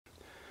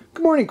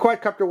Good morning,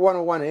 Quadcopter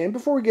 101, and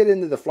before we get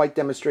into the flight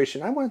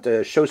demonstration, I wanted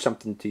to show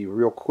something to you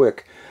real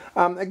quick.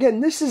 Again,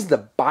 this is the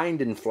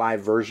bind and fly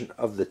version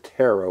of the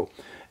Tero,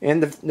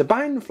 and the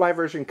bind and fly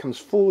version comes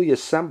fully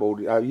assembled.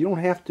 You don't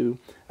have to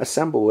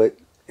assemble it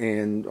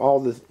and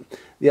all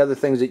the other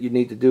things that you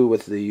need to do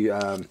with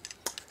the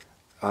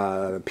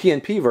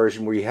PNP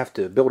version where you have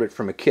to build it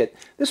from a kit.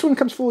 This one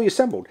comes fully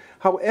assembled.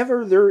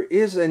 However, there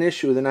is an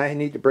issue that I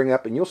need to bring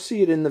up, and you'll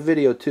see it in the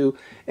video too,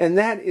 and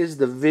that is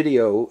the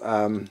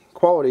video,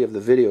 quality of the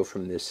video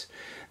from this.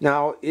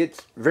 Now,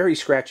 it's very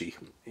scratchy,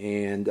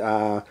 and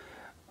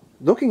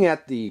looking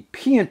at the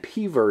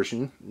PNP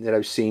version that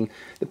I've seen,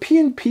 the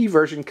PNP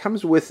version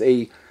comes with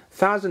a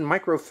 1000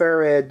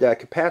 microfarad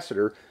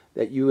capacitor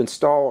that you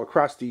install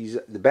across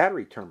the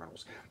battery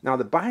terminals. Now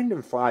the bind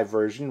and fly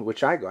version,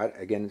 which I got,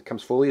 again, it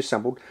comes fully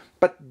assembled,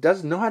 but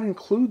does not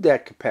include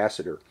that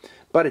capacitor.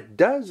 But it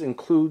does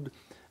include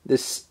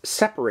this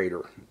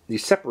separator,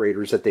 these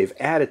separators that they've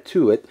added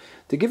to it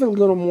to give it a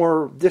little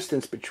more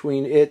distance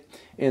between it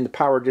and the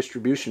power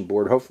distribution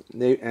board.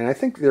 And I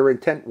think their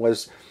intent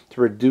was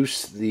to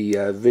reduce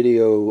the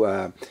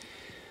video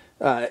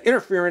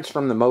interference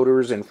from the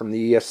motors and from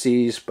the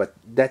ESCs, but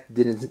that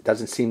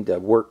doesn't seem to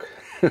work.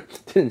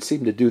 Didn't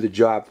seem to do the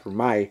job for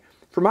my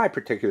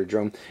particular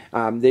drone.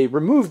 They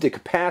removed the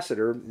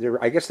capacitor.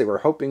 I guess they were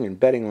hoping and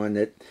betting on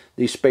that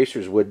these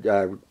spacers would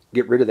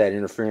get rid of that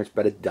interference,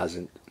 but it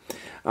doesn't.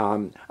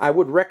 I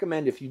would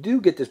recommend, if you do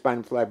get this bind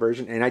and fly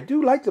version, and I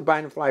do like the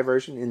bind and fly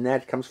version in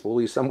that it comes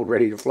fully assembled,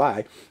 ready to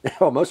fly,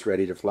 almost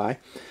ready to fly,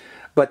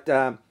 but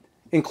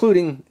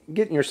including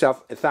getting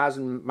yourself a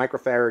 1000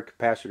 microfarad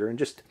capacitor and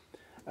just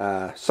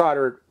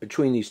solder it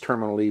between these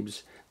terminal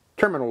leads,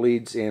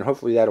 and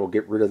hopefully that'll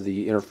get rid of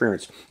the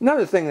interference.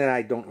 Another thing that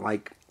I don't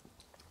like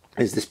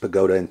is this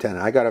pagoda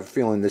antenna. I got a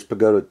feeling this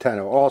pagoda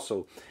antenna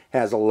also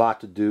has a lot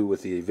to do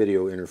with the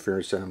video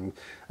interference I'm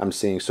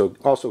seeing. So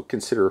also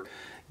consider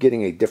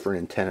getting a different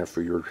antenna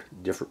for your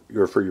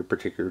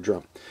particular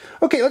drone.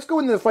 Okay, let's go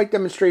into the flight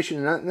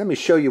demonstration and let me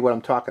show you what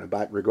I'm talking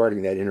about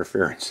regarding that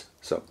interference.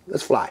 So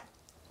let's fly.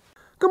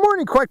 Good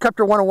morning,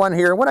 Quadcopter 101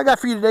 here. What I got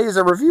for you today is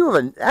a review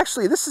of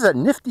actually this is a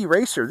nifty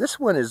racer. This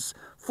one is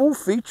full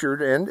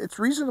featured and it's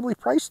reasonably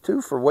priced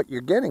too for what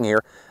you're getting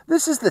here.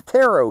 This is the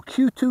Tero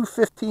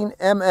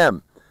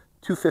Q215mm,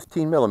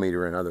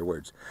 215mm in other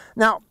words.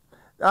 Now,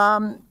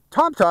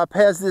 TomTop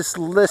has this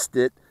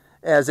listed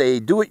as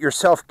a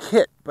do-it-yourself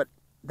kit, but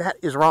that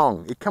is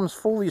wrong. It comes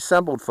fully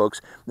assembled,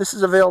 folks. This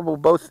is available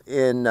both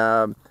in,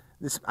 I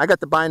got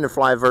the bind and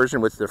fly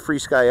version with the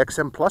Frsky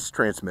XM Plus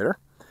transmitter.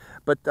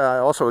 But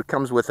also it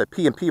comes with a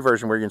PNP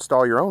version where you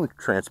install your own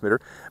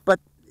transmitter. But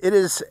it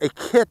is a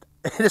kit.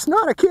 It is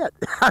not a kit.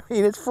 I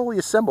mean, it's fully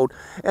assembled.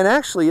 And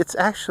actually, if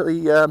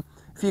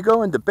you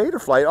go into beta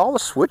flight, all the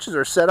switches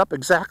are set up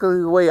exactly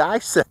the way I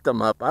set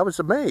them up. I was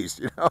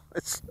amazed, you know.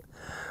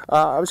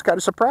 I was kind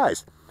of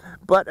surprised.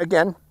 But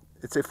again,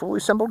 it's a fully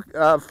assembled,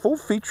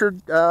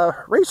 full-featured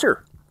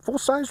racer,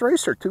 full-size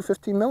racer,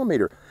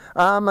 215mm.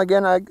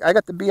 Again, I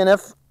got the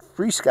BNF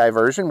Frsky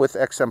version with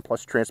XM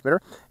Plus transmitter.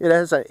 It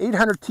has an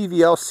 800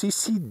 TVL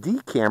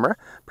CCD camera,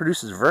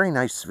 produces very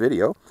nice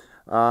video.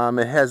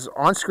 It has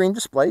on-screen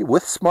display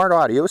with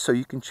Smartaudio, so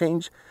you can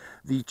change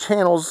the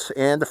channels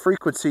and the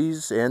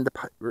frequencies and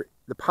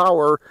the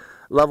power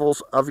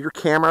levels of your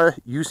camera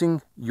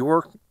using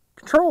your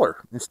controller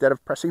instead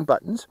of pressing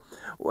buttons.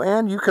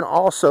 And you can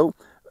also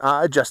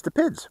adjust the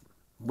PIDs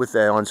with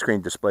the on-screen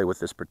display with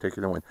this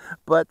particular one.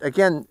 But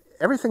again,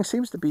 everything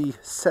seems to be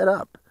set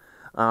up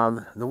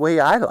the way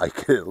I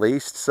like it, at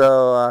least.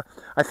 So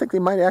I think they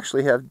might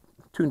actually have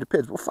tuned the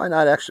PIDs. We'll find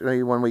out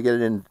actually when we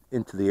get it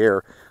into the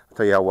air. I'll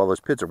tell you how well those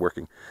PIDs are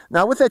working.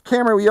 Now with that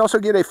camera, we also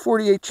get a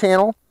 48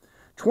 channel,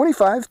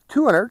 25,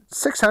 200,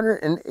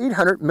 600, and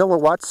 800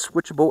 milliwatt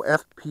switchable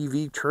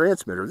Fpv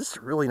transmitter. This is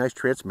a really nice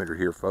transmitter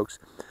here, folks.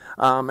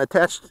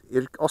 Attached,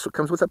 it also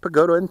comes with a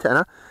pagoda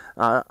antenna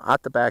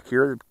at the back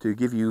here to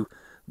give you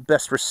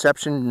best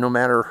reception no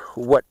matter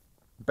what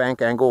bank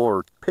angle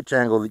or pitch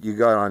angle that you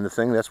got on the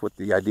thing. That's what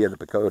the idea of the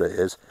pagoda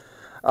is.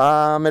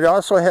 It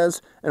also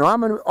has an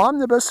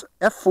Omnibus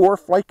F4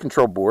 flight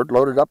control board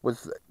loaded up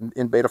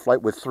in beta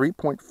flight with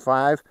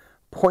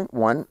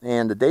 3.5.1,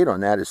 and the date on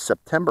that is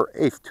September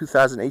 8th,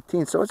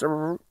 2018. So it's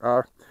a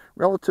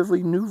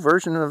relatively new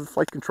version of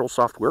flight control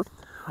software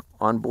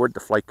on board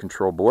the flight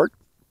control board.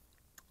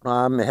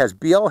 It has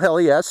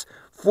BLLES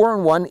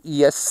 4-in-1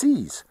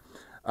 ESCs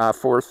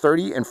for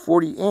 30 and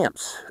 40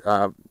 amps.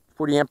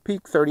 40 amp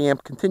peak, 30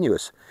 amp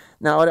continuous.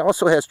 Now it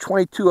also has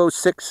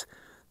 2206,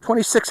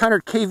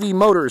 2600 kV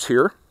motors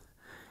here.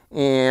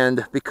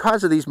 And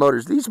because of these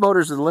motors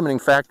are the limiting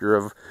factor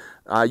of,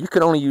 you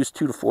can only use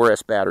 2 to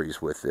 4S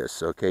batteries with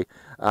this, okay?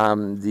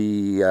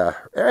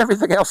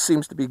 Everything else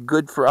seems to be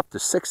good for up to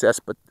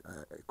 6S, but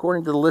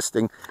according to the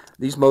listing,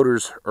 these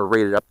motors are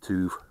rated up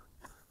to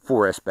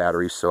 4S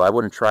batteries, so I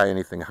wouldn't try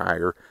anything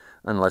higher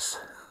unless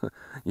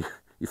you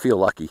feel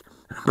lucky,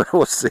 but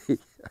we'll see.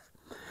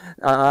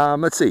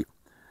 Let's see.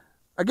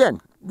 Again,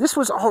 this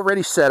was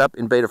already set up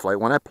in beta flight.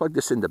 When I plugged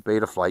this into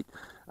beta flight,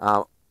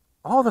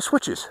 all the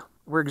switches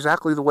were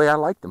exactly the way I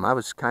liked them. I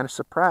was kind of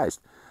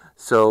surprised.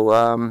 So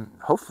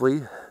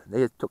hopefully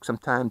they took some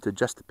time to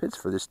adjust the PIDs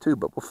for this too,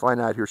 but we'll find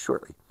out here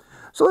shortly.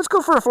 So let's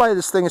go for a flight of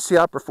this thing and see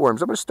how it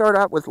performs. I'm going to start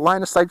out with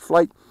line of sight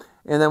flight,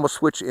 and then we'll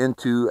switch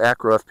into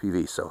Acro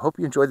FPV. So hope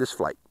you enjoy this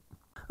flight.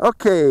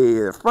 Okay,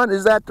 the front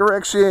is that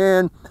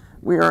direction.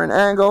 We are in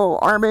angle,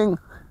 arming,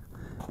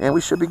 and we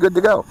should be good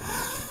to go.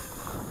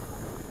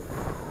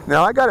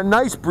 Now I got a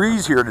nice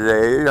breeze here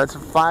today. It's a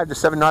 5 to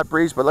 7 knot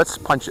breeze, but let's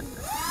punch it.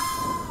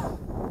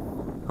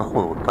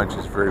 Oh, it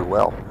punches very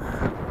well.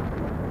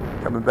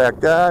 Coming back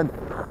down.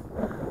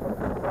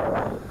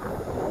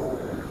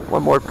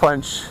 One more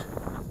punch.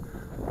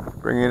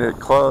 Bringing it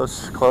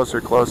close,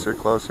 closer, closer,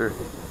 closer.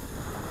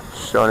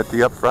 Showing it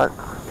the up front.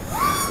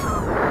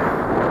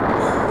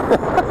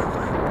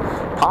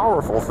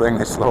 Powerful thing,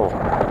 this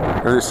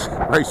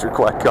racer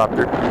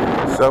quadcopter.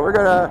 So we're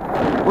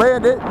gonna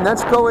land it, and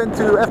let's go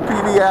into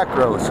Fpv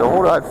Acro. So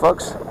hold on,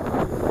 folks.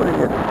 Putting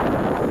it.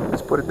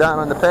 Let's put it down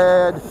on the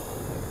pad.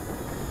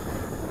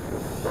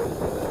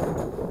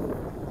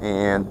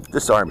 And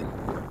disarming.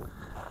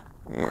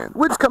 And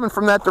wind's coming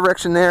from that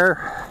direction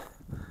there.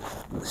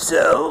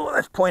 So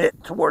let's point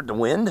it toward the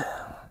wind.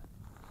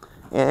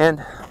 And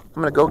I'm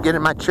gonna go get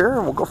in my chair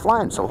and we'll go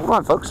flying. So hold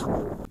on, folks.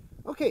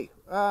 Okay,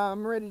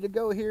 I'm ready to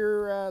go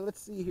here.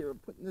 Let's see here. I'm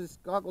putting these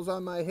goggles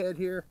on my head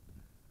here.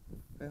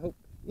 I hope.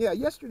 Yeah,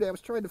 yesterday I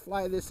was trying to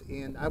fly this,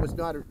 and I was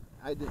not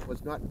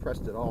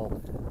impressed at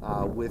all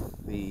with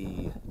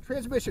the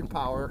transmission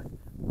power,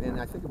 and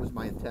I think it was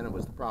my antenna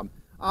was the problem.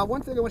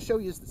 One thing I want to show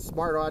you is the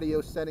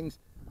Smartaudio settings.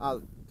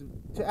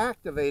 To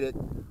activate it,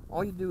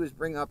 all you do is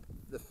bring up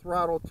the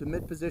throttle to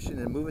mid position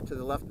and move it to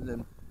the left, and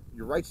then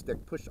your right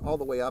stick push all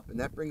the way up, and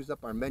that brings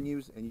up our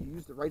menus, and you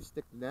use the right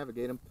stick to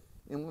navigate them.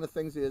 And one of the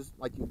things is,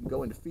 like, you can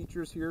go into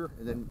features here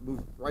and then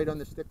move right on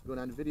the stick, go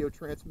down to video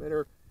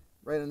transmitter.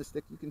 Right on the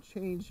stick you can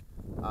change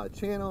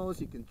channels,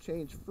 you can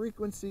change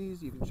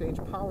frequencies, you can change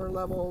power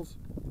levels.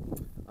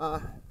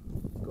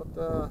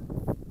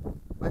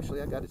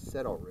 Actually I got it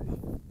set already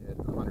at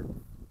 100,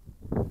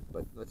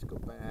 but let's go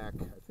back.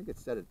 I think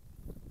it's set at,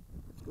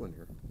 let's go in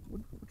here.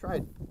 We'll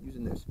try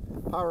using this.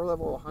 Power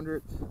level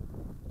 100,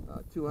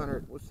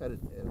 200, we'll set it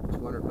at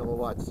 200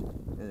 milliwatts,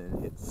 and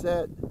then hit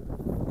set,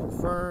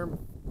 confirm,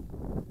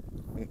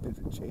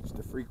 and change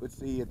the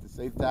frequency at the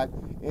same time.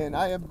 And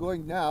I am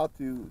going now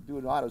to do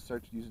an auto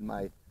search using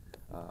my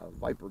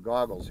Viper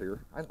goggles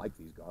here. I like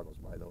these goggles,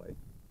 by the way.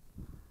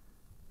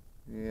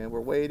 And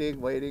we're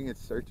waiting, it's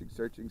searching,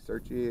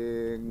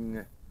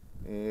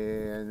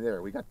 and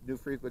there, we got the new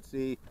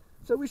frequency.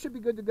 So we should be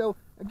good to go.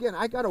 Again,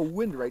 I got a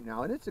wind right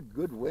now, and it's a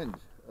good wind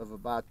of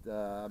about,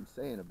 I'm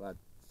saying about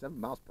 7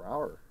 miles per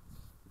hour.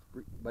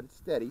 But it's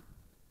steady.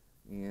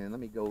 And let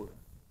me go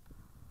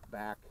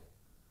back.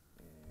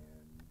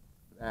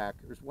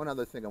 There's one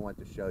other thing I want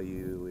to show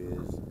you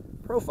is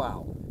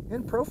profile.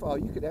 In profile,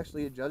 you could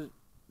actually adjust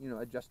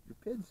your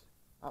PIDs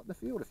out in the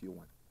field if you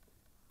want.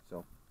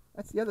 So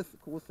that's the other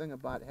cool thing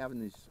about having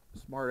this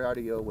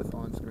Smartaudio with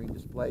on-screen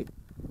display.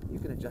 You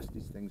can adjust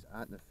these things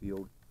out in the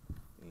field,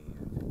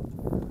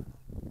 and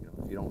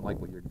if you don't like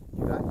what you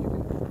got, you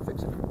can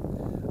fix it.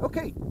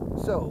 Okay,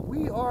 so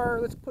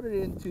let's put it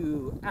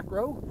into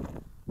Acro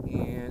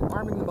and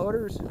arming the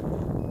motors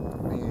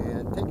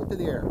and take it to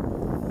the air.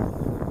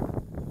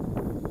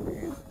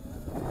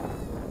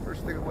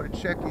 First thing I want to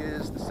check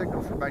is the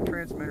signal from my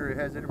transmitter.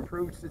 Has it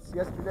improved since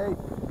yesterday?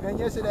 And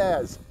yes, it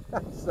has.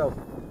 So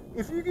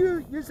if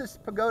you use this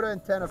pagoda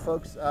antenna,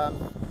 folks, I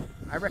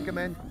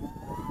recommend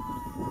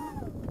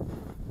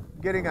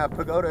getting a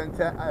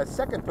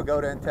second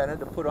pagoda antenna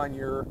to put on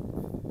your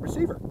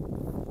receiver.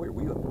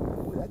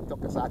 Boy, that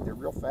took us out there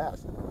real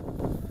fast.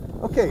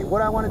 Okay,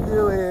 what I want to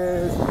do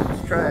is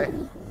let's try.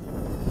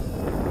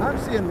 I'm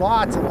seeing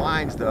lots of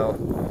lines though.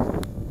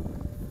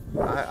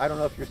 I don't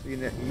know if you're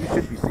seeing that. You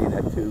should be seeing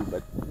that too,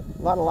 but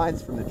a lot of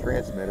lines from the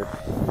transmitter.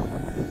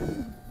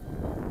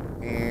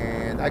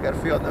 And I got a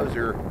feeling those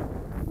are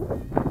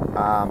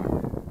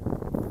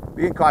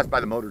being caused by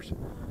the motors.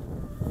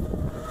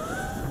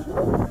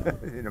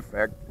 In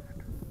effect.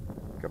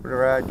 Coming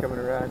around.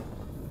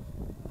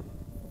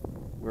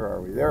 Where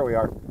are we? There we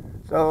are.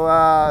 So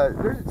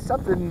there's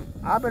something,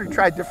 I'm going to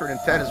try different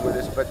antennas with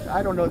this, but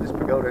I don't know this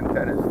pagoda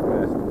antenna is the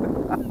best.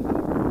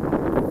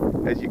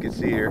 As you can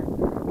see here.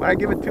 When I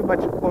give it too much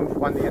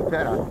oomph on the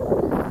antenna,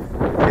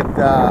 it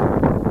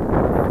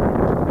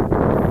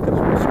becomes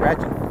real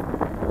scratchy.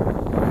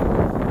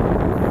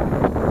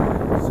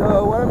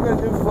 So what I'm going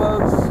to do,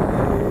 folks,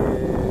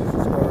 is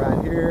let's go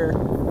around here.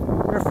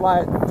 We're going to fly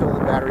it until the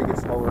battery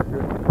gets lower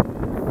here.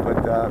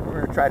 But we're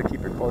going to try to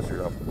keep it closer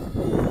though.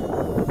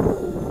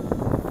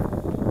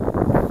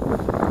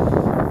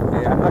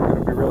 Yeah, I'm not going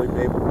to be really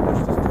able to push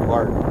this too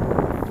hard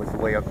with the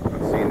way I'm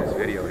seeing this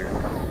video here.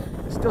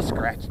 It's still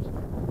scratched.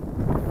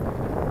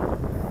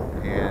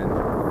 And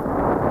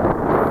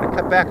I'm going to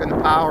cut back on the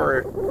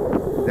power.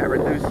 That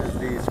reduces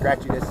the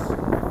scratchiness.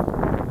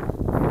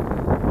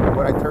 And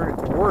when I turn it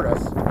toward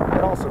us,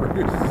 it also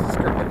reduces the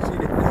scratchiness.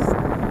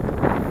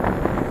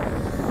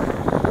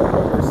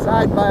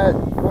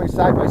 We're going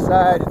side by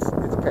side.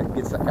 It's it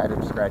gets kind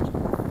of scratchy.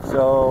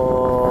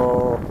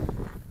 So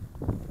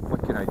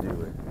what can I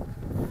do?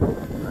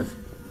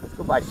 Let's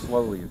go by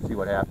slowly and see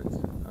what happens.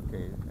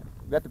 Okay,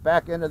 we got the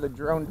back end of the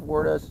drone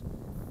toward us,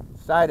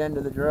 side end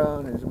of the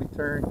drone as we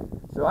turn.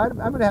 So I'm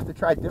going to have to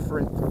try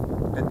different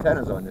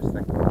antennas on this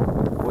thing.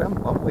 Boy,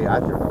 I'm way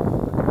out there.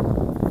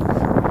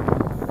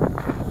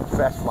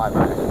 Fast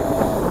flyby.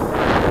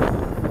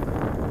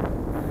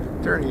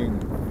 Turning.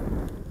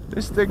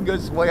 This thing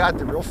goes way out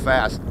there real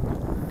fast.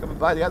 Coming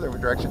by the other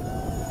direction.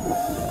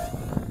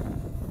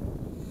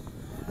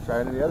 Try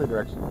it in the other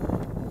direction.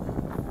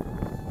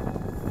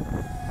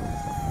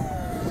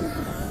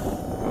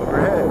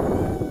 Overhead.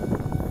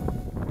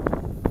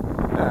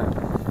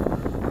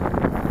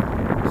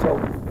 So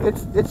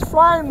it's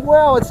flying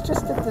well. It's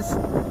just that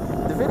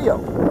the video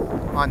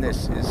on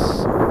this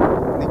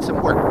needs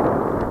some work.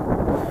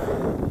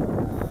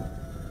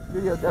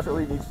 Video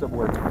definitely needs some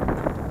work.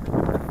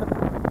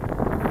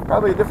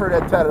 Probably a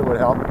different antenna would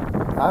help.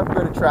 I'm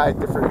going to try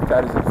different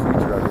antennas in the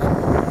future on this,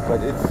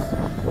 but it's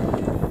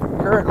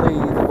currently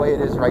the way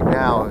it is right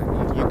now.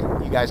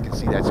 You guys can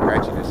see that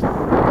scratchiness.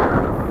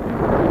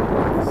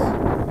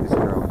 This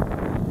drone.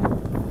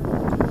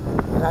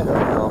 And I don't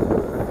know.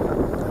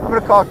 I'm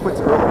going to call it quits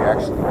early.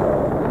 Actually,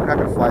 we're not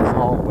going to fly this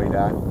all the way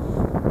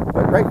down.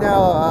 But right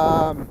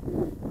now,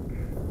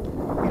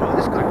 you know,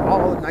 this got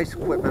all the nice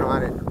equipment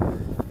on it,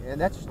 and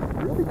that's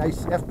really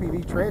nice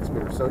FPV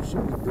transmitter. So it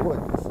should be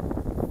doing this.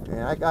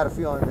 And I got a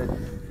feeling that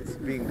it's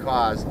being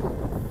caused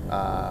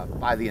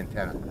by the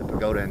antenna, the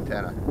pagoda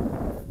antenna.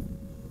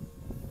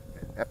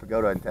 That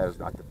pagoda antenna is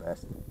not the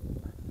best.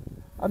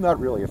 I'm not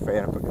really a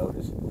fan of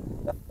pagodas.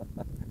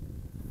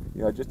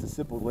 You know, just a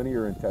simple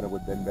linear antenna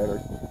would have been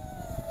better.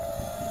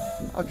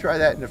 I'll try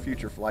that in a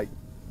future flight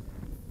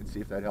and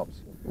see if that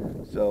helps.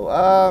 So,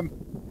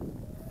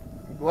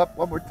 go up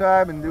one more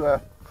time and do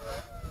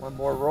one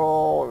more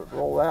roll.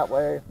 Roll that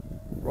way.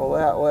 Roll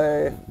that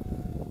way.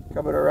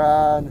 Coming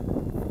around.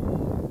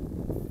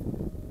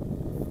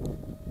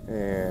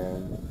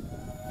 And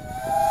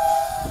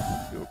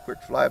do a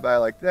quick flyby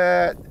like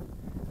that,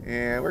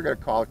 and we're going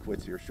to call it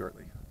quits here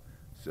shortly.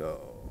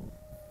 So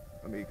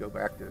let me go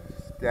back to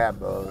stab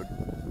mode.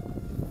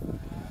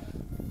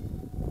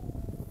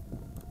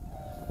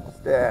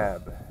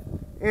 Stab,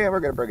 and we're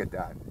going to bring it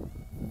down.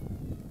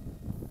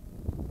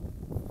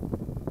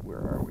 Where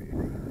are we?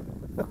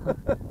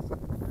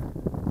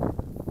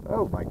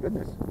 Oh my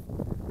goodness,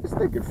 this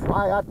thing can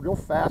fly out real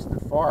fast and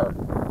far.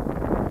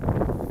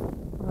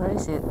 Where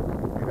is it?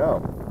 You know.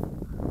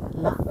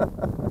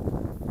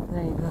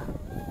 There you go.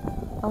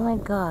 Oh my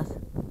God.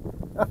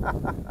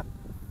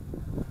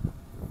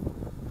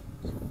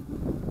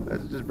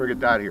 Let's just bring it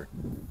down here.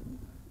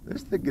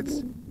 This thing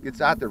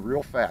gets out there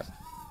real fast.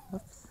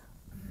 Oops.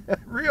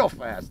 Real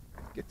fast.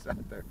 Gets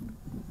out there.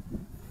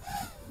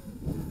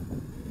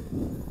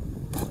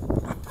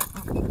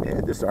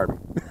 And disarming.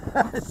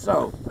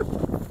 So,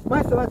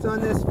 my thoughts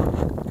on this.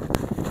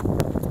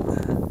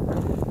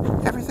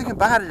 Everything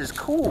about it is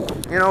cool.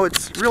 You know,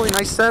 it's really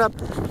nice setup,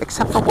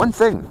 except for one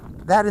thing,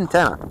 that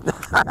antenna.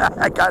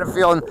 I got a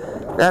feeling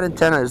that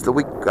antenna is the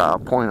weak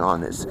point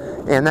on this.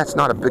 And that's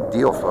not a big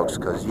deal, folks,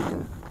 because you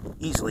can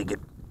easily get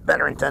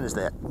better antennas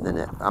than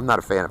that. I'm not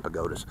a fan of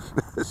pagodas.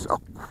 So,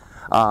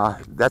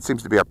 that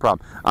seems to be our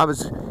problem.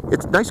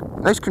 It's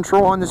nice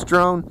control on this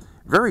drone,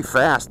 very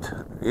fast.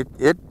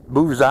 It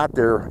moves out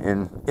there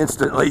and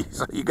instantly,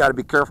 so you got to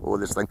be careful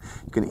with this thing.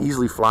 You can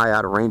easily fly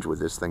out of range with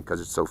this thing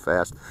because it's so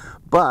fast.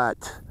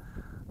 But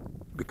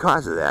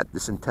because of that,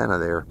 this antenna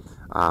there,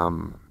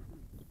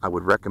 I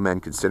would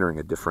recommend considering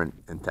a different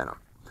antenna.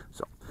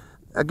 So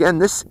again,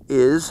 this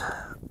is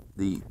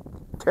the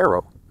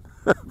Tero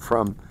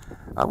from,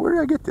 where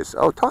did I get this?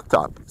 Oh,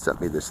 Top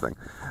sent me this thing.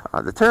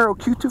 The Tero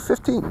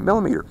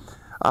Q215mm.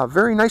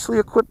 Very nicely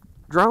equipped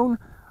drone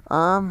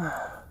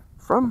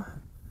from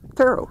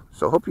Tero.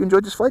 So hope you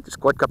enjoyed this flight. This is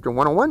Quadcopter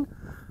 101,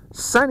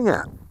 signing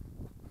out.